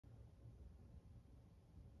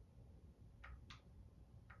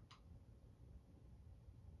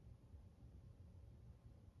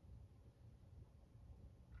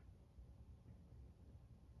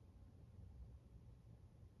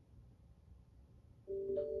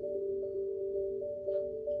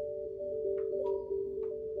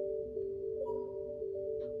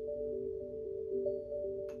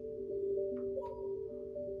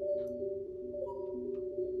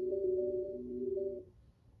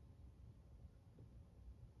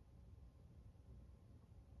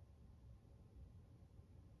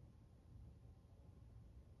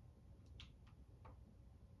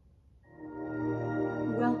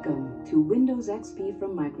to Windows XP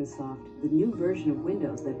from Microsoft, the new version of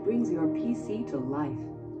Windows that brings your PC to life.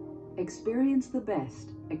 Experience the best.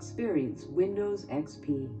 Experience Windows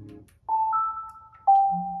XP.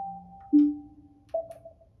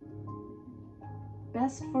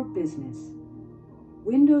 Best for business.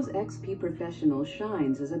 Windows XP Professional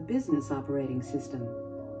shines as a business operating system.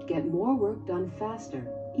 Get more work done faster,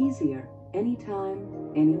 easier,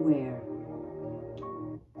 anytime, anywhere.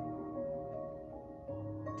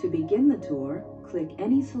 To begin the tour, click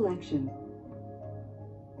any selection.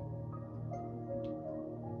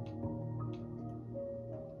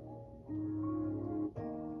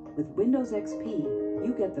 With Windows XP,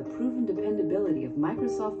 you get the proven dependability of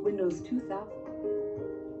Microsoft Windows 2000.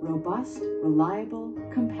 Robust, reliable,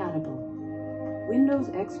 compatible. Windows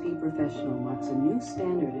XP Professional marks a new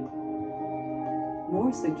standard and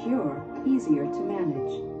more secure, easier to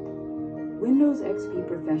manage. Windows XP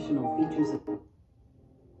Professional features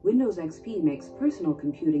Windows XP makes personal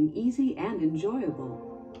computing easy and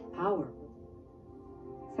enjoyable. Power.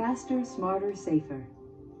 Faster, smarter, safer.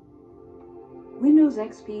 Windows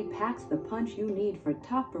XP packs the punch you need for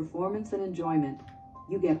top performance and enjoyment.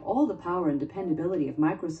 You get all the power and dependability of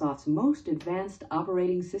Microsoft's most advanced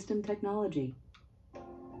operating system technology.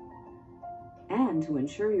 And to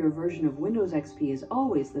ensure your version of Windows XP is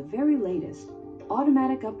always the very latest,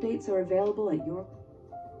 automatic updates are available at your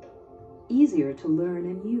easier to learn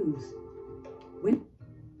and use.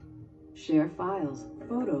 Share files,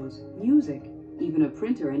 photos, music, even a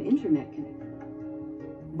printer and internet connection.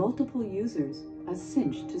 Multiple users, a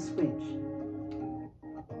cinch to switch.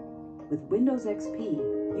 With Windows XP,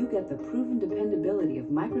 you get the proven dependability of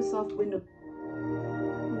Microsoft Windows.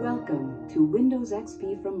 Welcome to Windows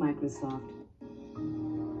XP from Microsoft.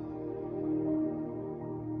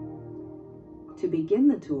 To begin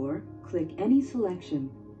the tour, click any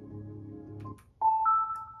selection.